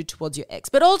way you do towards your ex,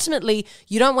 but ultimately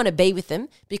you don't want to be with them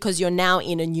because you're now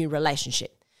in a new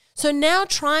relationship. So now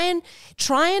try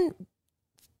and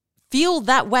feel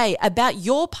that way about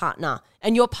your partner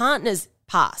and your partner's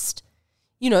past.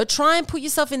 Try and put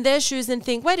yourself in their shoes and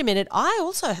think, wait a minute, I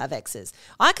also have exes.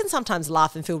 I can sometimes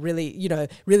laugh and feel really,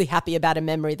 really happy about a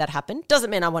memory that happened.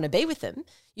 Doesn't mean I want to be with them,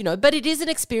 but it is an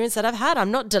experience that I've had. I'm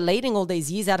not deleting all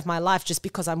these years out of my life just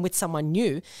because I'm with someone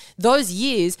new. Those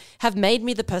years have made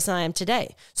me the person I am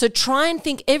today. So try and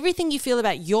think everything you feel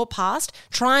about your past,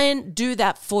 try and do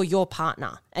that for your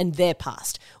partner and their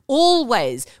past.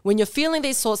 Always, when you're feeling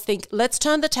these thoughts, think, let's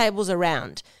turn the tables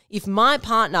around. If my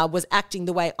partner was acting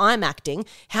the way I'm acting,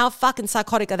 how fucking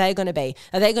psychotic are they going to be?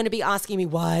 Are they going to be asking me,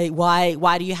 why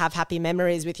do you have happy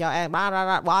memories with your,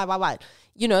 why?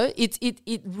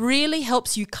 It really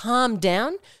helps you calm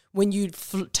down when you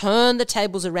turn the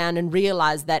tables around and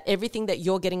realize that everything that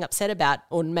you're getting upset about,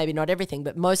 or maybe not everything,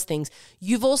 but most things,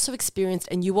 you've also experienced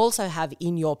and you also have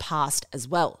in your past as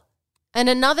well. And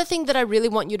another thing that I really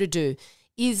want you to do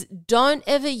is don't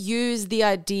ever use the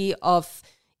idea of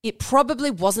it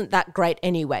probably wasn't that great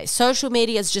anyway. Social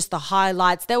media is just the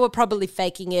highlights. They were probably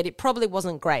faking it. It probably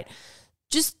wasn't great.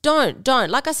 Just don't.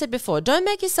 Like I said before, don't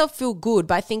make yourself feel good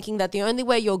by thinking that the only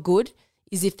way you're good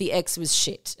is if the ex was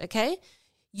shit, okay?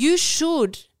 You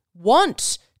should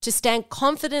want to stand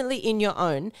confidently in your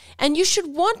own, and you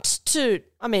should want to,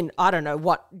 I don't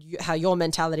know how your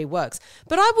mentality works,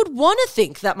 but I would want to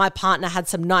think that my partner had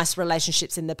some nice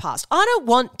relationships in the past. I don't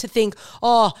want to think,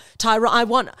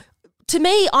 to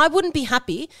me, I wouldn't be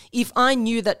happy if I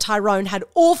knew that Tyrone had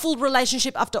awful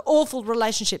relationship after awful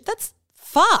relationship. That's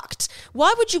fucked.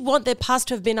 Why would you want their past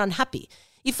to have been unhappy?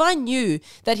 If I knew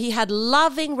that he had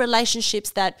loving relationships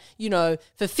that,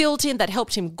 fulfilled him, that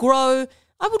helped him grow,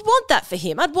 I would want that for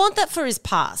him. I'd want that for his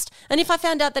past. And if I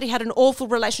found out that he had an awful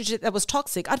relationship that was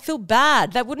toxic, I'd feel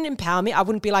bad. That wouldn't empower me. I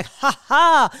wouldn't be like,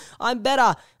 I'm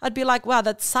better. I'd be like, wow,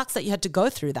 that sucks that you had to go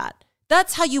through that.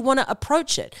 That's how you want to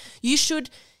approach it. You should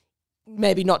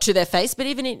maybe not to their face, but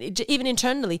even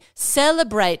internally,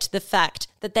 celebrate the fact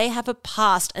that they have a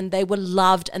past and they were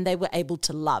loved and they were able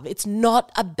to love. It's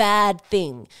not a bad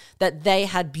thing that they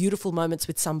had beautiful moments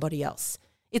with somebody else.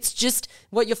 It's just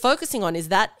what you're focusing on is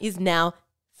that is now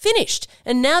finished.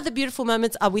 And now the beautiful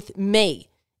moments are with me.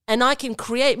 And I can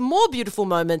create more beautiful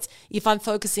moments if I'm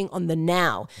focusing on the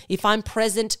now, if I'm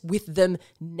present with them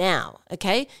now,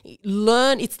 okay?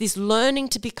 It's this learning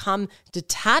to become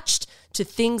detached to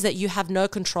things that you have no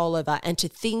control over and to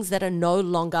things that are no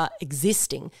longer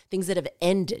existing, things that have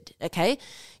ended, okay?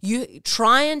 You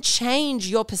try and change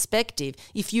your perspective.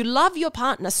 If you love your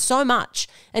partner so much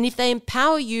and if they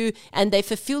empower you and they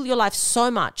fulfill your life so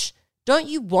much, don't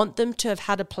you want them to have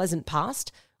had a pleasant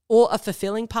past or a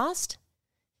fulfilling past?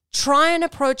 Try and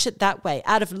approach it that way,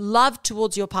 out of love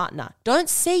towards your partner. Don't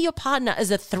see your partner as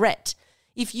a threat.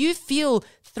 If you feel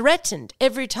threatened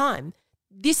every time,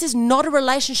 this is not a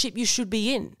relationship you should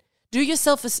be in. Do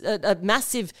yourself a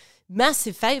massive,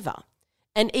 massive favor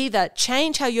and either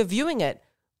change how you're viewing it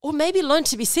or maybe learn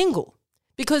to be single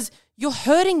because you're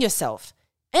hurting yourself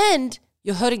and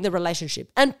you're hurting the relationship.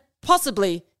 And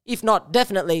possibly, if not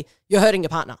definitely, you're hurting your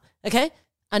partner, okay?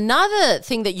 Another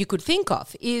thing that you could think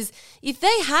of is if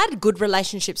they had good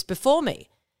relationships before me,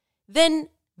 then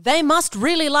they must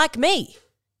really like me.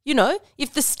 You know,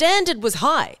 if the standard was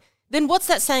high, then what's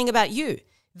that saying about you?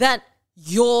 That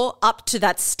you're up to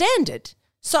that standard.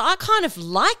 So I kind of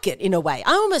like it in a way.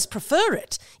 I almost prefer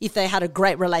it if they had a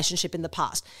great relationship in the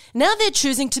past. Now they're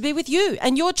choosing to be with you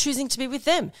and you're choosing to be with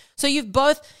them. So you've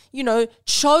both,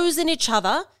 chosen each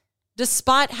other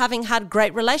despite having had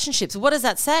great relationships. What does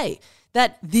that say?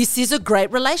 That this is a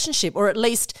great relationship, or at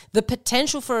least the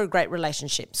potential for a great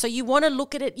relationship. So you want to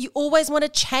look at it. You always want to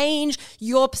change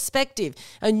your perspective.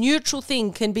 A neutral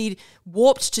thing can be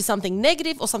warped to something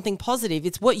negative or something positive.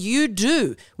 It's what you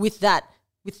do with that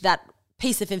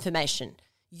piece of information.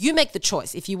 You make the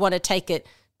choice if you want to take it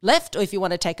left or if you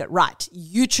want to take it right.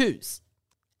 You choose.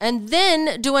 And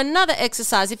then do another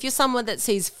exercise. If you're someone that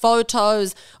sees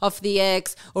photos of the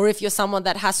ex, or if you're someone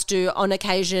that has to, on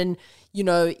occasion,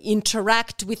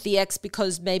 interact with the ex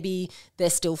because maybe they're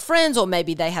still friends or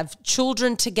maybe they have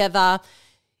children together,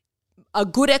 a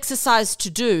good exercise to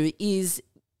do is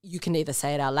you can either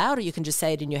say it out loud or you can just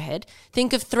say it in your head.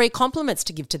 Think of 3 compliments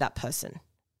to give to that person.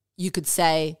 You could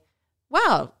say,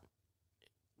 wow,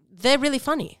 they're really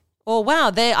funny. Or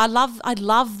wow, I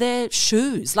love their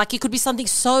shoes. Like it could be something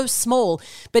so small,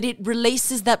 but it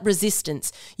releases that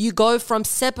resistance. You go from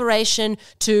separation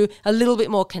to a little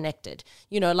bit more connected.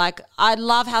 Like I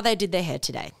love how they did their hair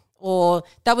today. Or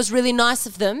that was really nice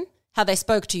of them, how they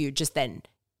spoke to you just then.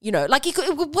 Like you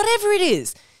could, whatever it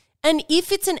is. And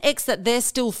if it's an ex that they're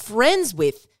still friends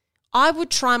with, I would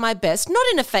try my best, not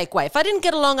in a fake way. If I didn't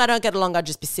get along, I don't get along, I'd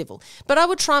just be civil. But I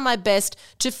would try my best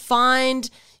to find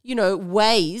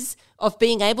ways of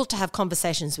being able to have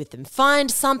conversations with them. Find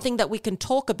something that we can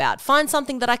talk about. Find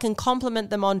something that I can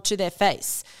compliment them on to their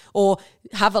face or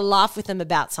have a laugh with them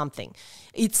about something.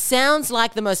 It sounds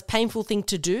like the most painful thing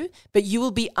to do, but you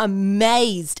will be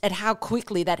amazed at how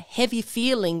quickly that heavy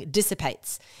feeling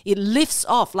dissipates. It lifts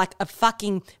off like a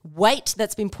fucking weight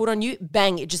that's been put on you.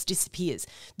 Bang, it just disappears.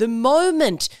 The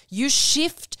moment you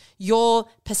shift your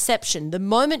perception, the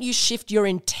moment you shift your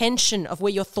intention of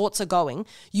where your thoughts are going,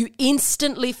 you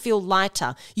instantly feel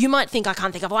lighter. You might think, I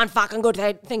can't think of one fucking good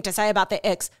thing to say about their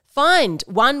ex. Find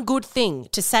one good thing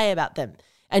to say about them.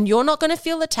 And you're not going to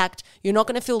feel attacked. You're not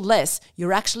going to feel less.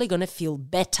 You're actually going to feel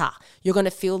better. You're going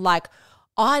to feel like,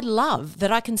 I love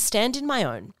that I can stand in my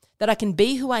own, that I can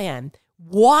be who I am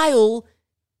while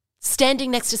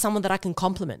standing next to someone that I can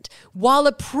compliment, while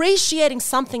appreciating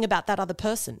something about that other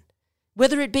person.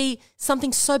 Whether it be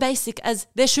something so basic as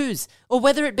their shoes or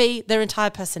whether it be their entire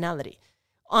personality.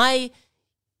 I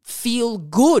feel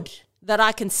good that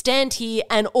I can stand here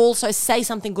and also say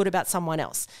something good about someone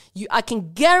else. I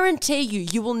can guarantee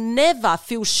you will never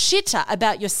feel shitter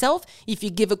about yourself if you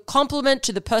give a compliment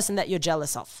to the person that you're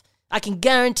jealous of. I can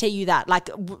guarantee you that, like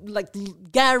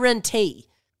guarantee.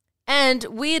 And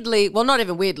weirdly, well, not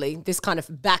even weirdly, this kind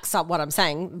of backs up what I'm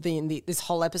saying, this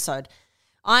whole episode.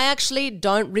 I actually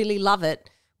don't really love it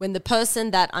when the person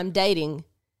that I'm dating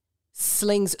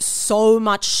slings so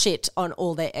much shit on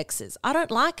all their exes. I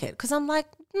don't like it because I'm like,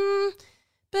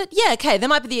 but yeah, okay, there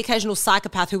might be the occasional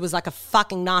psychopath who was like a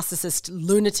fucking narcissist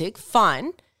lunatic,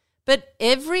 fine. But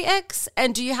every ex,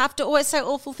 and do you have to always say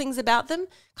awful things about them?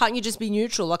 Can't you just be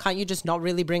neutral, or can't you just not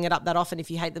really bring it up that often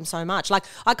if you hate them so much? Like,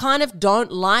 I kind of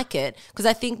don't like it because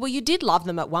I think, well, you did love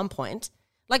them at one point.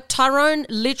 Like Tyrone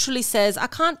literally says, I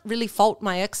can't really fault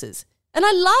my exes. And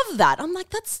I love that. I'm like,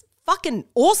 that's fucking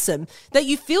awesome that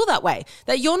you feel that way,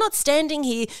 that you're not standing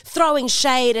here throwing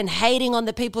shade and hating on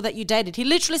the people that you dated. He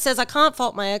literally says, I can't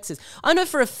fault my exes. I know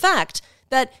for a fact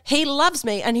that he loves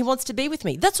me and he wants to be with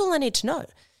me. That's all I need to know.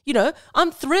 You know,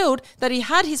 I'm thrilled that he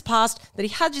had his past, that he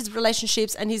had his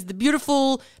relationships, and he's the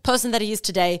beautiful person that he is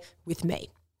today with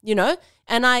me, you know?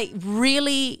 And I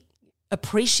really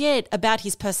appreciate about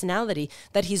his personality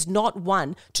that he's not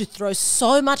one to throw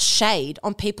so much shade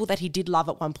on people that he did love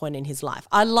at one point in his life.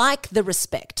 I like the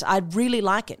respect. I really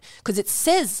like it because it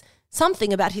says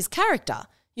something about his character.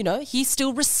 You know, he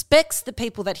still respects the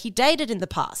people that he dated in the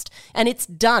past, and it's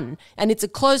done and it's a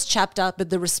closed chapter, but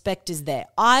the respect is there.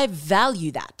 I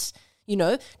value that. You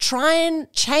know, try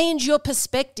and change your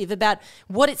perspective about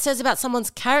what it says about someone's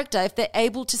character if they're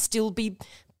able to still be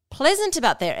pleasant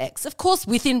about their ex. Of course,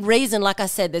 within reason, like I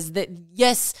said, there's that,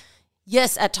 yes,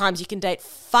 at times you can date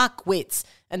fuckwits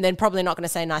and then probably not going to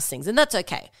say nice things, and that's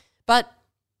okay. But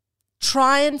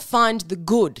try and find the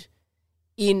good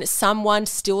in someone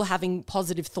still having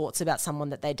positive thoughts about someone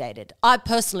that they dated. I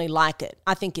personally like it.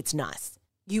 I think it's nice.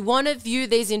 You want to view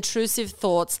these intrusive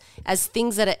thoughts as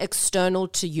things that are external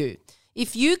to you.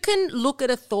 If you can look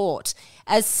at a thought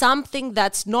as something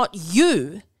that's not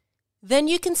you, then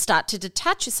you can start to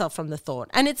detach yourself from the thought.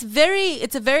 And it's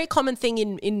a very common thing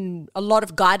in a lot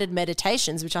of guided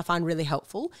meditations, which I find really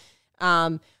helpful,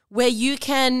 where you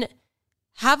can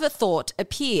have a thought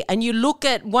appear, and you look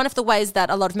at, one of the ways that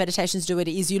a lot of meditations do it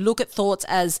is you look at thoughts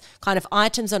as kind of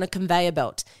items on a conveyor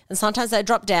belt, and sometimes they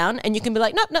drop down and you can be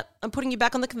like, nope, I'm putting you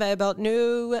back on the conveyor belt,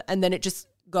 no, and then it just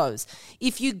goes.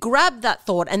 If you grab that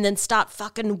thought and then start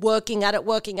fucking working at it,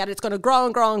 it's going to grow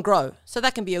and grow and grow. So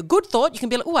that can be a good thought. You can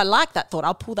be like, oh, I like that thought,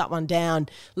 I'll pull that one down,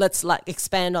 let's like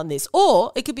expand on this.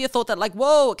 Or it could be a thought that like,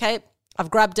 whoa, okay, I've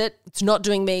grabbed it, it's not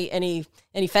doing me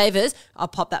any favors, I'll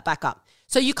pop that back up.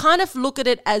 So you kind of look at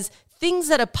it as things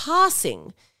that are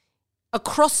passing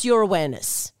across your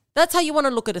awareness. That's how you want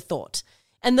to look at a thought.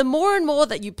 And the more and more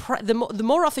that the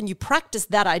more often you practice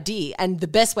that idea, and the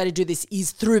best way to do this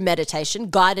is through meditation,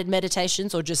 guided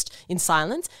meditations, or just in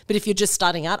silence. But if you're just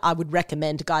starting out, I would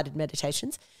recommend guided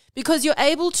meditations, because you're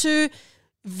able to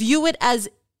view it as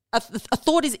a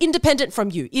thought is independent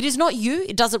from you. It is not you.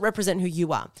 It doesn't represent who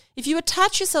you are. If you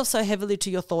attach yourself so heavily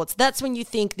to your thoughts, that's when you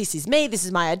think this is me, this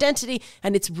is my identity,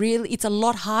 and it's a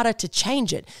lot harder to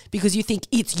change it because you think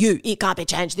it's you. It can't be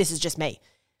changed. This is just me.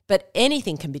 But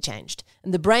anything can be changed,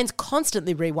 and the brain's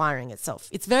constantly rewiring itself.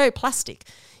 It's very plastic.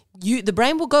 The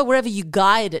brain will go wherever you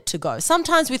guide it to go,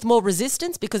 sometimes with more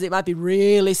resistance because it might be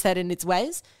really set in its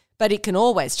ways, but it can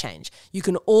always change. You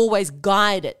can always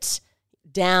guide it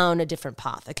down a different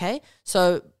path, okay?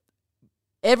 So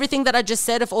everything that I just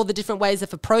said of all the different ways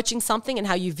of approaching something and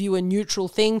how you view a neutral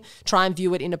thing, try and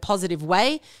view it in a positive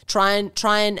way. Try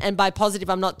and by positive,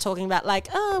 I'm not talking about like,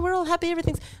 oh, we're all happy,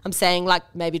 I'm saying like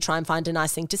maybe try and find a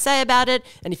nice thing to say about it.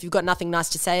 And if you've got nothing nice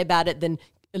to say about it, then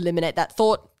eliminate that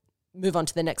thought, move on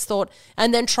to the next thought.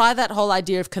 And then try that whole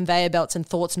idea of conveyor belts and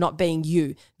thoughts not being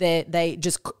you. They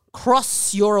just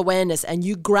cross your awareness and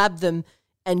you grab them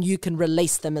and you can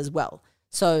release them as well.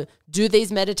 So do these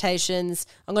meditations.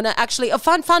 I'm going to actually, a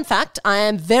fun fact, I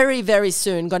am very, very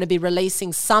soon going to be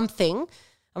releasing something.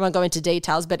 I won't go into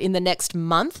details, but in the next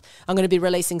month, I'm going to be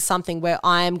releasing something where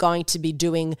I am going to be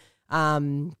doing,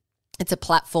 it's a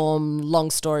platform, long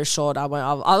story short,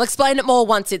 I'll explain it more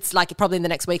once it's like probably in the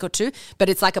next week or two, but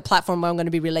it's like a platform where I'm going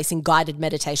to be releasing guided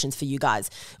meditations for you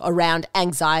guys around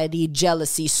anxiety,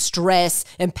 jealousy, stress,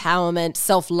 empowerment,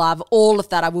 self-love, all of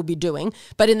that I will be doing.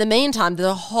 But in the meantime, there's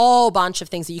a whole bunch of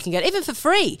things that you can get, even for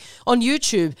free on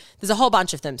YouTube. There's a whole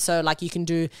bunch of them. So like you can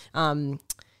do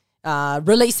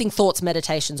releasing thoughts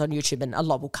meditations on YouTube and a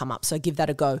lot will come up. So give that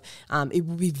a go. It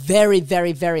will be very,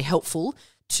 very, very helpful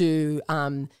to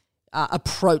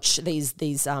approach these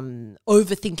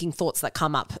overthinking thoughts that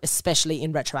come up, especially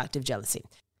in retroactive jealousy.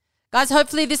 Guys,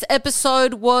 hopefully this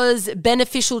episode was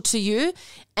beneficial to you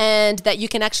and that you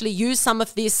can actually use some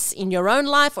of this in your own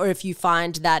life, or if you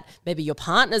find that maybe your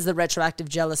partner's the retroactive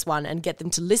jealous one, and get them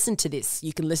to listen to this.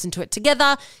 You can listen to it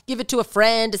together, give it to a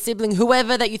friend, a sibling,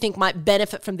 whoever that you think might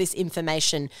benefit from this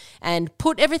information, and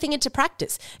put everything into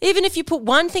practice. Even if you put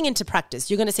one thing into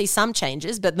practice, you're going to see some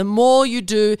changes, but the more you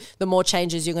do, the more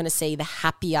changes you're going to see, the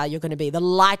happier you're going to be, the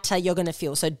lighter you're going to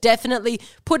feel. So definitely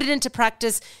put it into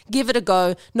practice, give it a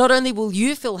go. Not only will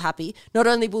you feel happy, not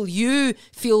only will you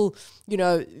feel,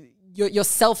 your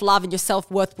self-love and your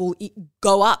self-worth will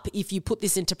go up if you put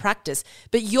this into practice.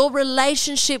 But your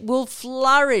relationship will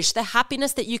flourish. The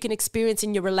happiness that you can experience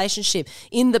in your relationship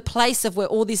in the place of where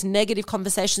all these negative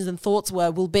conversations and thoughts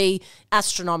were will be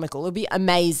astronomical. It'll be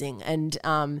amazing. And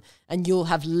you'll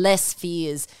have less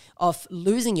fears of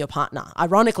losing your partner,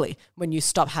 ironically, when you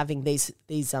stop having these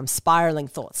spiraling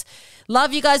thoughts.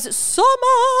 Love you guys so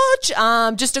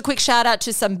much. Just a quick shout out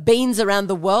to some beans around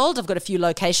the world. I've got a few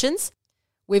locations.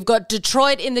 We've got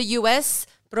Detroit in the US,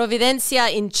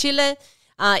 Providencia in Chile,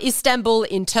 Istanbul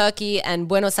in Turkey, and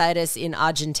Buenos Aires in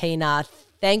Argentina.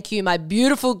 Thank you, my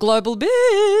beautiful global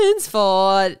beans,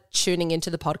 for tuning into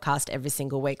the podcast every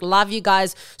single week. Love you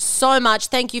guys so much.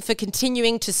 Thank you for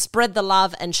continuing to spread the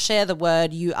love and share the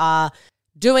word. You are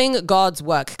doing God's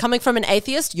work. Coming from an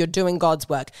atheist, you're doing God's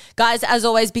work. Guys, as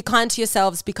always, be kind to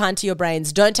yourselves, be kind to your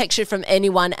brains. Don't take shit from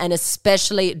anyone, and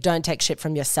especially don't take shit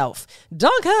from yourself.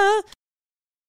 Danke!